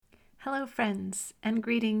Hello, friends, and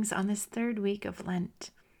greetings on this third week of Lent.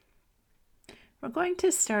 We're going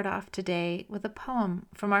to start off today with a poem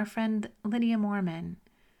from our friend Lydia Moorman.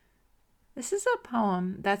 This is a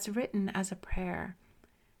poem that's written as a prayer,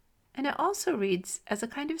 and it also reads as a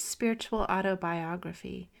kind of spiritual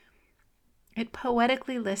autobiography. It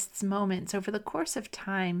poetically lists moments over the course of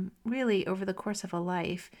time, really over the course of a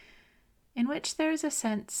life, in which there is a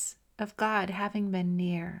sense of God having been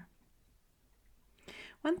near.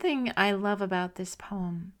 One thing I love about this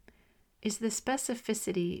poem is the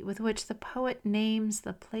specificity with which the poet names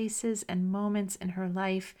the places and moments in her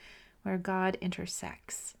life where God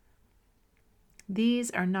intersects.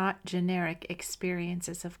 These are not generic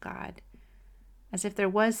experiences of God, as if there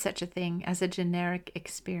was such a thing as a generic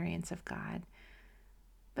experience of God,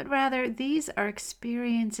 but rather these are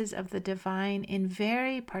experiences of the divine in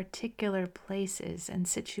very particular places and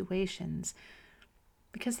situations,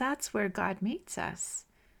 because that's where God meets us,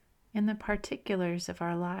 in the particulars of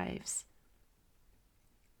our lives.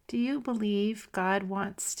 Do you believe God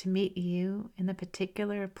wants to meet you in the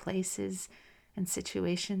particular places and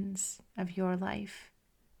situations of your life?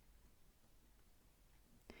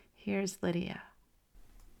 Here's Lydia.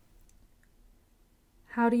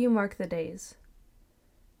 How do you mark the days?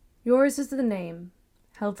 Yours is the name,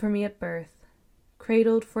 held for me at birth,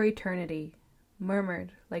 cradled for eternity,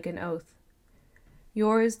 murmured like an oath.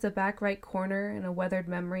 Yours the back right corner in a weathered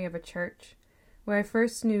memory of a church, where I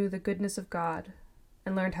first knew the goodness of God,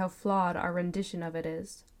 and learned how flawed our rendition of it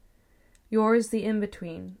is. Yours the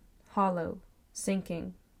in-between, hollow,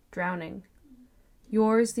 sinking, drowning.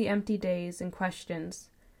 Yours the empty days and questions,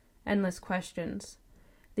 endless questions,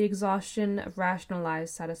 the exhaustion of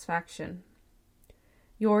rationalized satisfaction.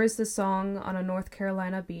 Yours the song on a North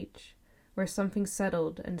Carolina beach, where something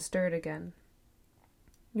settled and stirred again.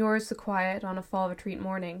 Yours the quiet on a fall retreat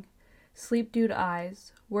morning, sleep-dewed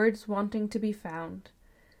eyes, words wanting to be found,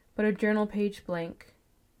 but a journal page blank,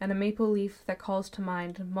 and a maple leaf that calls to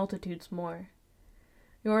mind multitudes more.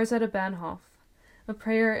 Yours at a Bahnhof, a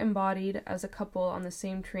prayer embodied as a couple on the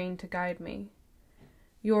same train to guide me.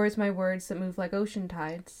 Yours my words that move like ocean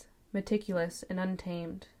tides, meticulous and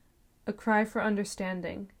untamed, a cry for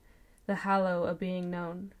understanding, the hallow of being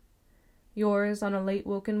known. Yours on a late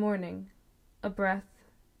woken morning, a breath,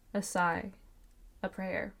 a sigh, a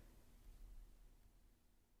prayer.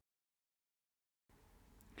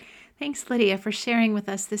 Thanks, Lydia, for sharing with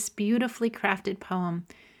us this beautifully crafted poem,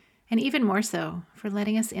 and even more so, for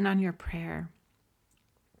letting us in on your prayer.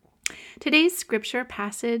 Today's scripture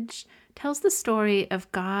passage tells the story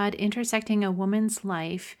of God intersecting a woman's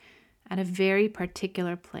life at a very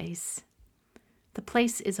particular place. The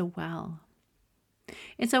place is a well.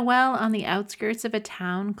 It's a well on the outskirts of a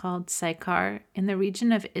town called Sychar in the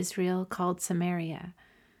region of Israel called Samaria.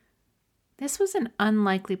 This was an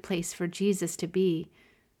unlikely place for Jesus to be,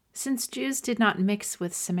 since Jews did not mix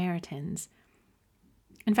with Samaritans.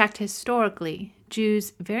 In fact, historically,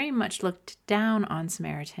 Jews very much looked down on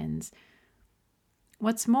Samaritans.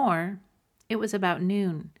 What's more, it was about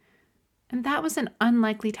noon, and that was an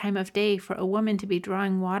unlikely time of day for a woman to be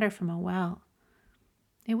drawing water from a well.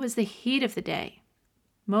 It was the heat of the day.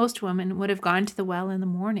 Most women would have gone to the well in the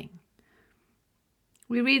morning.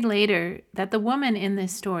 We read later that the woman in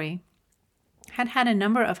this story had had a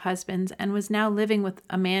number of husbands and was now living with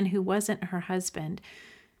a man who wasn't her husband.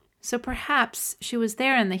 So perhaps she was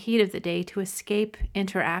there in the heat of the day to escape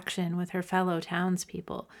interaction with her fellow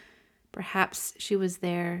townspeople. Perhaps she was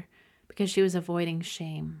there because she was avoiding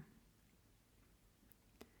shame.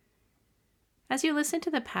 As you listen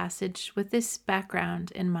to the passage with this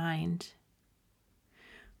background in mind,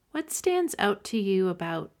 what stands out to you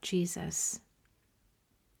about Jesus?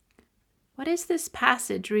 What is this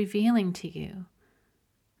passage revealing to you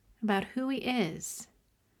about who he is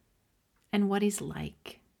and what he's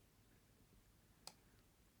like?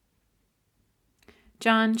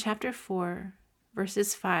 John chapter 4,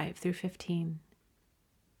 verses 5 through 15.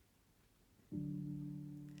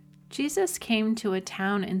 Jesus came to a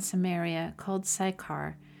town in Samaria called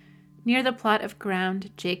Sychar, near the plot of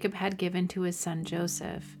ground Jacob had given to his son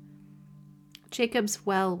Joseph. Jacob's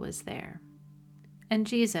well was there, and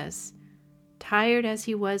Jesus, tired as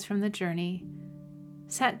he was from the journey,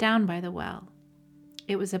 sat down by the well.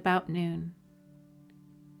 It was about noon.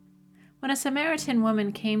 When a Samaritan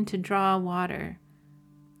woman came to draw water,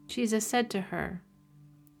 Jesus said to her,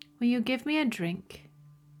 "Will you give me a drink?"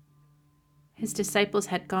 His disciples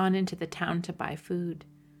had gone into the town to buy food.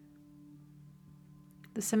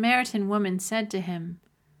 The Samaritan woman said to him,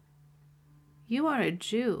 "You are a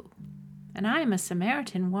Jew, and I am a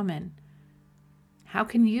Samaritan woman. How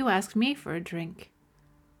can you ask me for a drink?"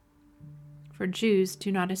 for Jews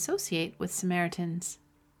do not associate with Samaritans.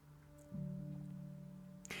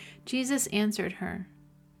 Jesus answered her,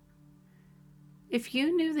 "If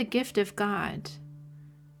you knew the gift of God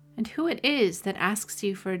and who it is that asks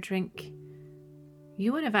you for a drink,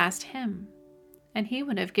 you would have asked him, and he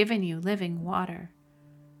would have given you living water."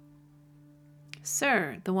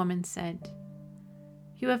 "Sir," the woman said,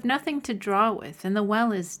 "you have nothing to draw with, and the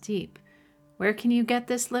well is deep. Where can you get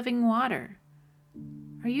this living water?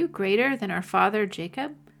 Are you greater than our father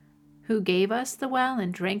Jacob, who gave us the well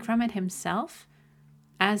and drank from it himself,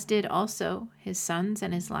 as did also his sons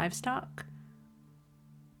and his livestock?"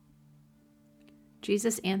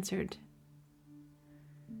 Jesus answered,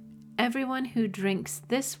 "Everyone who drinks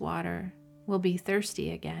this water will be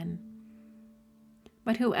thirsty again.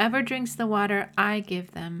 But whoever drinks the water I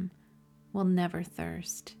give them will never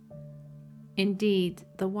thirst. Indeed,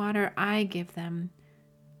 the water I give them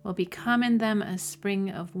will become in them a spring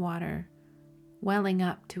of water, welling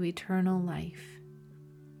up to eternal life."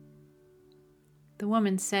 The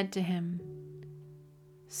woman said to him,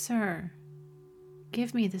 "Sir,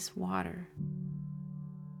 give me this water."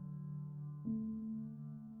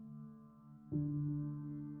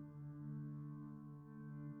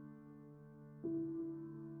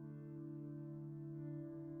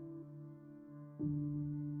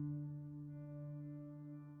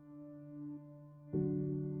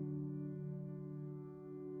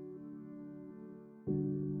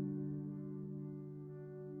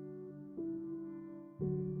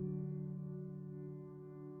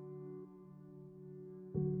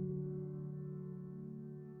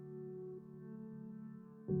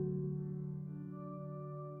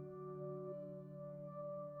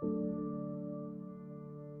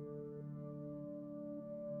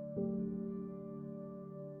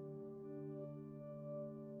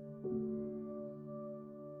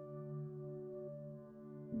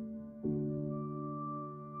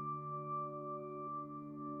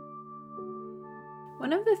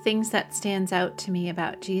 One of the things that stands out to me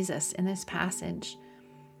about Jesus in this passage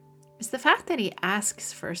is the fact that he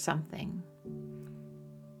asks for something.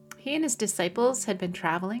 He and his disciples had been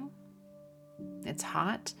traveling. It's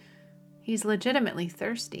hot. He's legitimately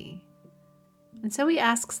thirsty. And so he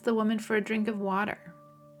asks the woman for a drink of water.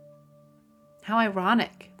 How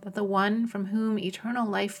ironic that the one from whom eternal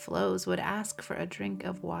life flows would ask for a drink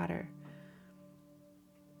of water.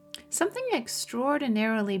 Something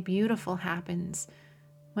extraordinarily beautiful happens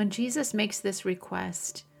when Jesus makes this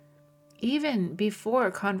request, even before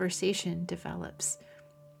conversation develops.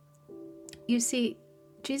 You see,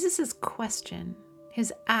 Jesus' question,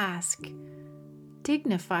 his ask,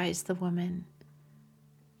 dignifies the woman.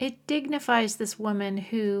 It dignifies this woman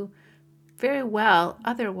who, very well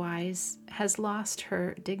otherwise, has lost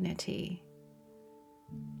her dignity.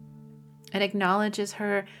 It acknowledges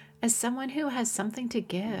her as someone who has something to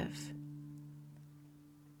give.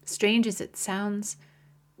 Strange as it sounds,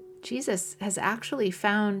 Jesus has actually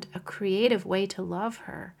found a creative way to love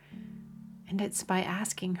her, and it's by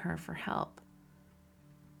asking her for help.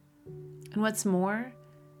 And what's more,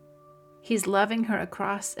 he's loving her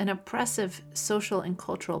across an oppressive social and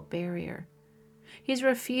cultural barrier. He's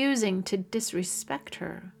refusing to disrespect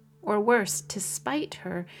her, or worse, to spite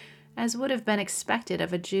her, as would have been expected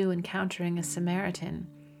of a Jew encountering a Samaritan,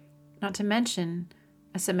 not to mention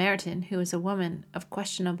a Samaritan who is a woman of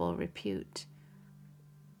questionable repute.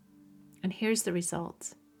 And here's the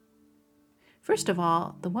result. First of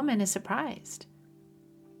all, the woman is surprised.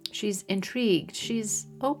 She's intrigued, she's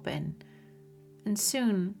open, and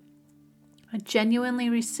soon a genuinely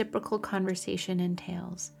reciprocal conversation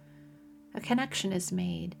entails. A connection is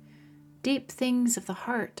made, deep things of the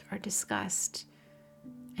heart are discussed,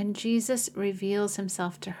 and Jesus reveals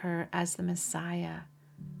himself to her as the Messiah,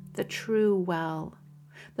 the true well,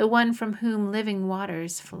 the one from whom living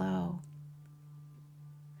waters flow.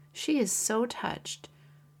 She is so touched,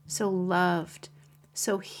 so loved,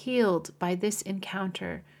 so healed by this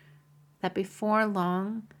encounter that before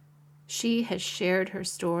long, she has shared her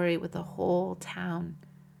story with the whole town,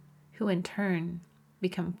 who in turn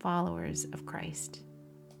become followers of Christ.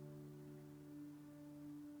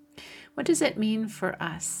 What does it mean for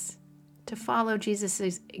us to follow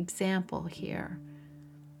Jesus' example here?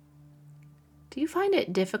 Do you find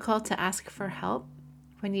it difficult to ask for help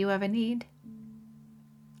when you have a need?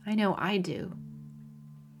 I know I do.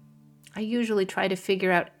 I usually try to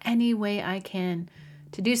figure out any way I can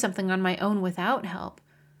to do something on my own without help,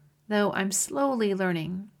 though I'm slowly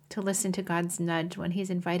learning to listen to God's nudge when he's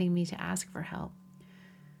inviting me to ask for help.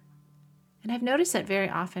 And I've noticed that very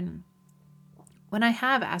often, when I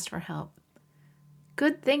have asked for help,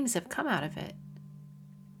 good things have come out of it.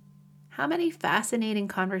 How many fascinating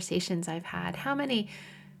conversations I've had. How many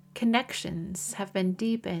connections have been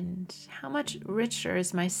deepened. How much richer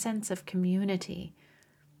is my sense of community.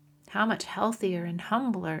 How much healthier and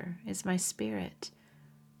humbler is my spirit.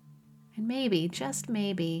 And maybe, just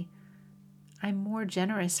maybe, I'm more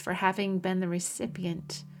generous for having been the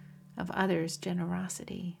recipient of others'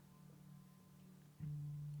 generosity.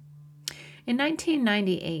 In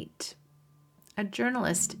 1998, a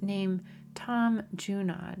journalist named Tom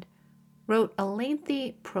Junod wrote a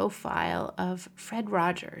lengthy profile of Fred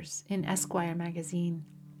Rogers in Esquire magazine.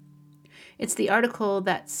 It's the article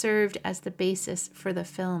that served as the basis for the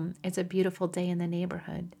film It's a Beautiful Day in the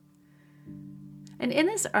Neighborhood. And in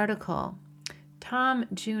this article, Tom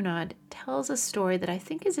Junod tells a story that I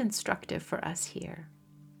think is instructive for us here.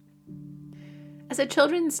 As a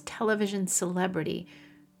children's television celebrity,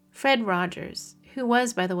 Fred Rogers, who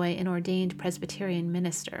was, by the way, an ordained Presbyterian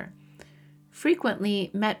minister,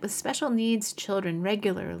 frequently met with special needs children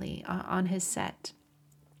regularly on his set,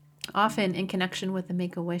 often in connection with the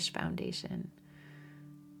Make-A-Wish Foundation.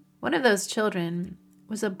 One of those children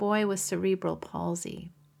was a boy with cerebral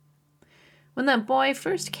palsy. When the boy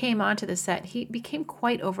first came onto the set, he became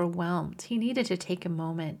quite overwhelmed. He needed to take a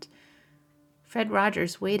moment. Fred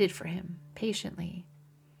Rogers waited for him patiently.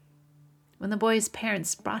 When the boy's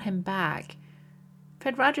parents brought him back,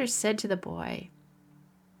 Fred Rogers said to the boy,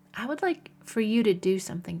 "I would like for you to do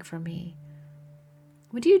something for me.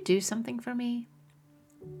 Would you do something for me?"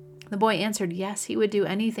 The boy answered yes, he would do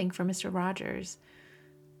anything for Mr. Rogers.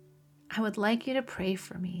 "I would like you to pray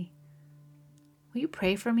for me. Will you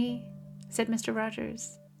pray for me?" said Mr.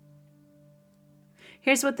 Rogers.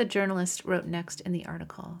 Here's what the journalist wrote next in the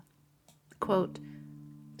article. Quote,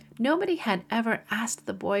 "Nobody had ever asked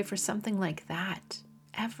the boy for something like that,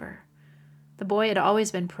 ever. The boy had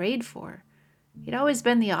always been prayed for. He'd always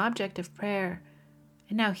been the object of prayer,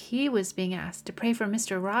 and now he was being asked to pray for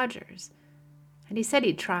Mr. Rogers. And he said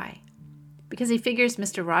he'd try, because he figures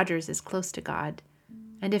Mr. Rogers is close to God,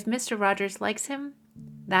 and if Mr. Rogers likes him,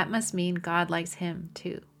 that must mean God likes him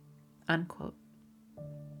too." Unquote.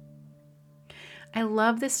 I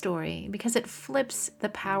love this story because it flips the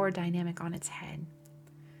power dynamic on its head.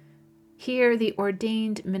 Here, the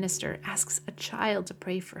ordained minister asks a child to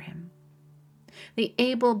pray for him. The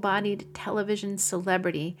able-bodied television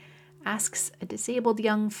celebrity asks a disabled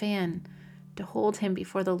young fan to hold him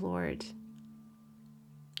before the Lord.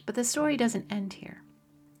 But the story doesn't end here.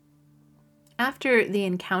 After the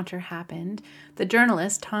encounter happened, the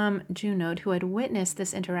journalist, Tom Junod, who had witnessed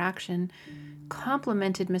this interaction,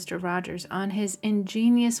 complimented Mr. Rogers on his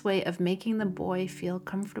ingenious way of making the boy feel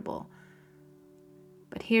comfortable.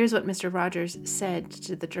 But here's what Mr. Rogers said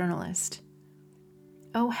to the journalist.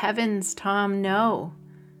 "Oh heavens, Tom, no.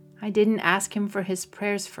 I didn't ask him for his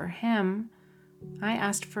prayers for him. I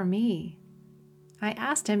asked for me. I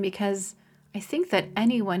asked him because I think that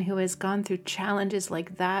anyone who has gone through challenges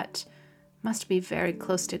like that must be very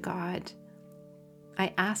close to God.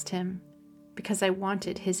 I asked him because I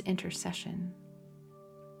wanted his intercession."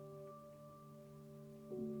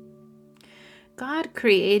 God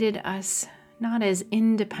created us not as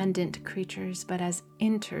independent creatures, but as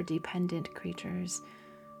interdependent creatures.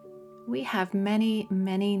 We have many,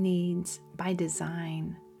 many needs by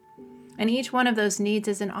design. And each one of those needs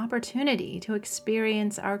is an opportunity to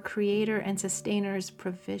experience our Creator and Sustainer*s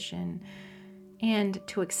provision and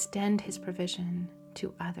to extend His provision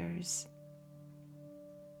to others.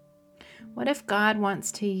 What if God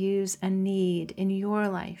wants to use a need in your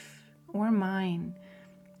life or mine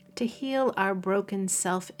to heal our broken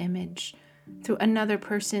self-image through another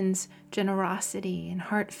person's generosity and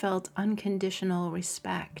heartfelt unconditional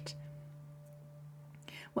respect?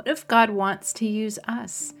 What if God wants to use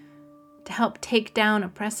us to help take down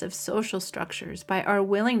oppressive social structures by our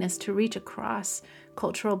willingness to reach across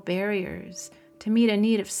cultural barriers to meet a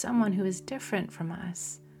need of someone who is different from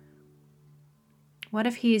us? What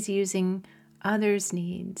if He is using others'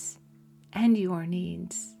 needs and your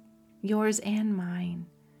needs, yours and mine,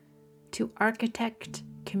 to architect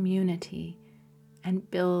community and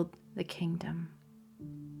build the kingdom?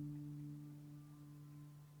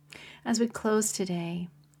 As we close today,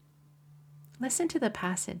 listen to the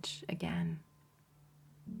passage again.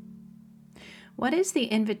 What is the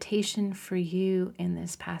invitation for you in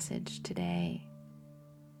this passage today?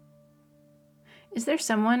 Is there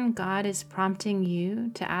someone God is prompting you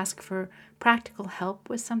to ask for practical help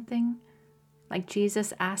with something, like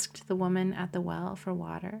Jesus asked the woman at the well for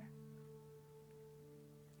water?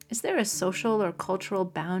 Is there a social or cultural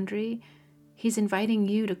boundary He's inviting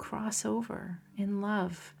you to cross over in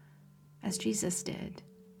love, as Jesus did?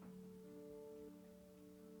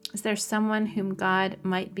 Is there someone whom God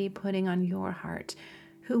might be putting on your heart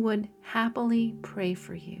who would happily pray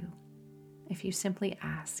for you if you simply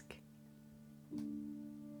ask?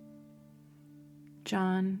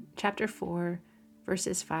 John chapter 4,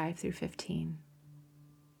 verses 5 through 15.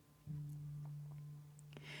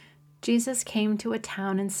 Jesus came to a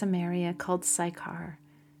town in Samaria called Sychar,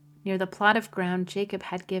 near the plot of ground Jacob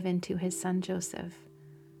had given to his son Joseph.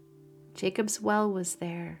 Jacob's well was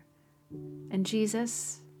there, and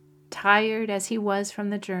Jesus, tired as he was from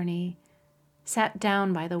the journey, sat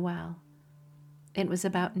down by the well. It was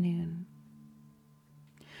about noon.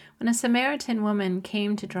 When a Samaritan woman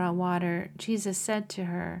came to draw water, Jesus said to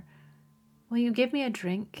her, "Will you give me a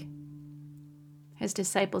drink?" His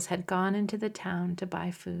disciples had gone into the town to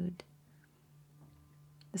buy food.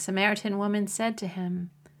 The Samaritan woman said to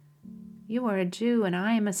him, "You are a Jew and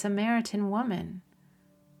I am a Samaritan woman.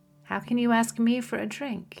 How can you ask me for a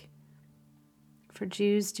drink?" For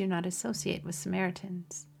Jews do not associate with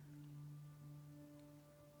Samaritans.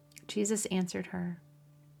 Jesus answered her,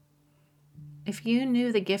 "If you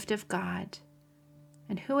knew the gift of God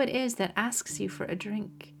and who it is that asks you for a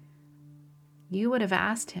drink, you would have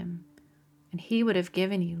asked him, and he would have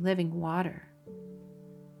given you living water."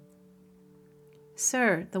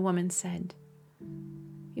 "Sir," the woman said,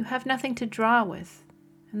 "you have nothing to draw with,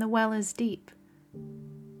 and the well is deep.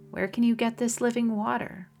 Where can you get this living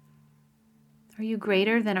water? Are you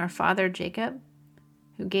greater than our father Jacob,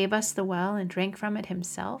 who gave us the well and drank from it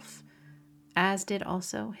himself, as did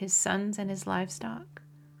also his sons and his livestock?"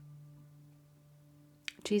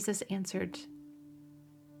 Jesus answered,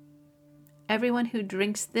 "Everyone who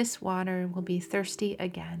drinks this water will be thirsty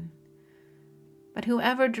again. But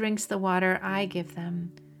whoever drinks the water I give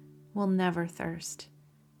them will never thirst.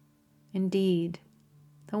 Indeed,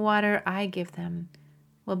 the water I give them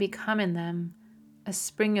will become in them a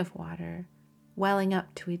spring of water welling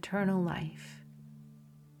up to eternal life."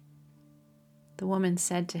 The woman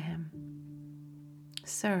said to him,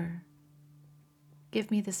 "Sir,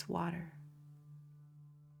 give me this water